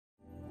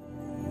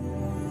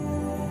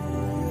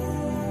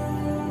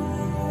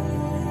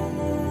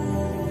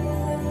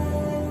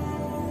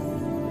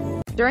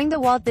During the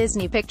Walt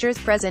Disney Pictures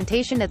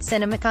presentation at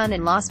CinemaCon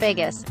in Las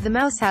Vegas, the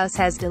Mouse House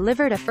has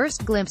delivered a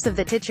first glimpse of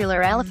the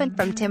titular elephant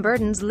from Tim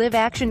Burton's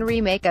live-action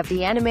remake of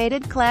the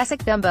animated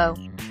classic Dumbo.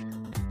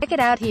 Check it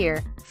out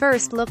here.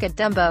 First look at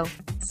Dumbo.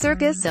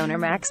 Circus owner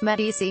Max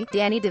Medici,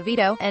 Danny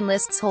DeVito,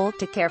 enlists Holt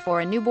to care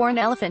for a newborn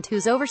elephant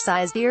whose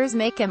oversized ears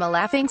make him a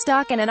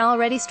laughingstock in an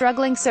already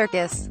struggling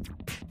circus.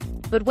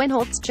 But when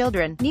Holt's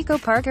children, Nico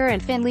Parker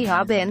and Finley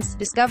Hobbins,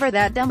 discover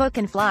that Dumbo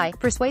can fly,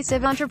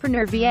 persuasive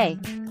entrepreneur V.A.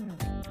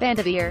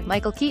 Vanderveer,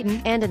 Michael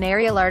Keaton, and an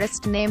aerial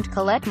artist named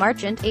Colette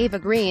Marchant, Ava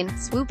Green,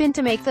 swoop in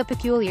to make the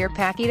peculiar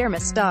pachyderm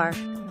star.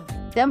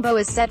 Dumbo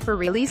is set for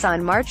release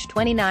on March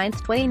 29,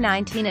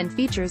 2019 and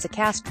features a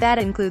cast that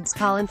includes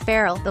Colin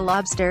Farrell, The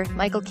Lobster,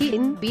 Michael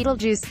Keaton,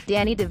 Beetlejuice,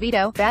 Danny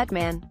DeVito,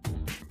 Batman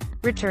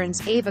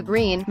Returns, Ava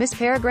Green, Miss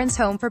Peregrine's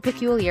Home for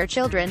Peculiar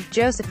Children,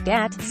 Joseph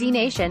Gatt, Z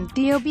Nation,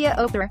 Diobia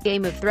Oprah,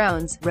 Game of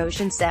Thrones,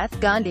 Roshan Seth,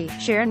 Gandhi,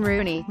 Sharon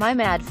Rooney, My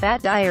Mad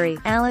Fat Diary,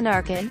 Alan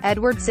Arkin,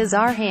 Edward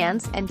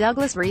Scissorhands, and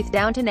Douglas Reith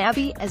Downton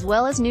Abbey, as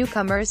well as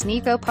newcomers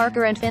Nico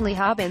Parker and Finley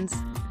Hobbins.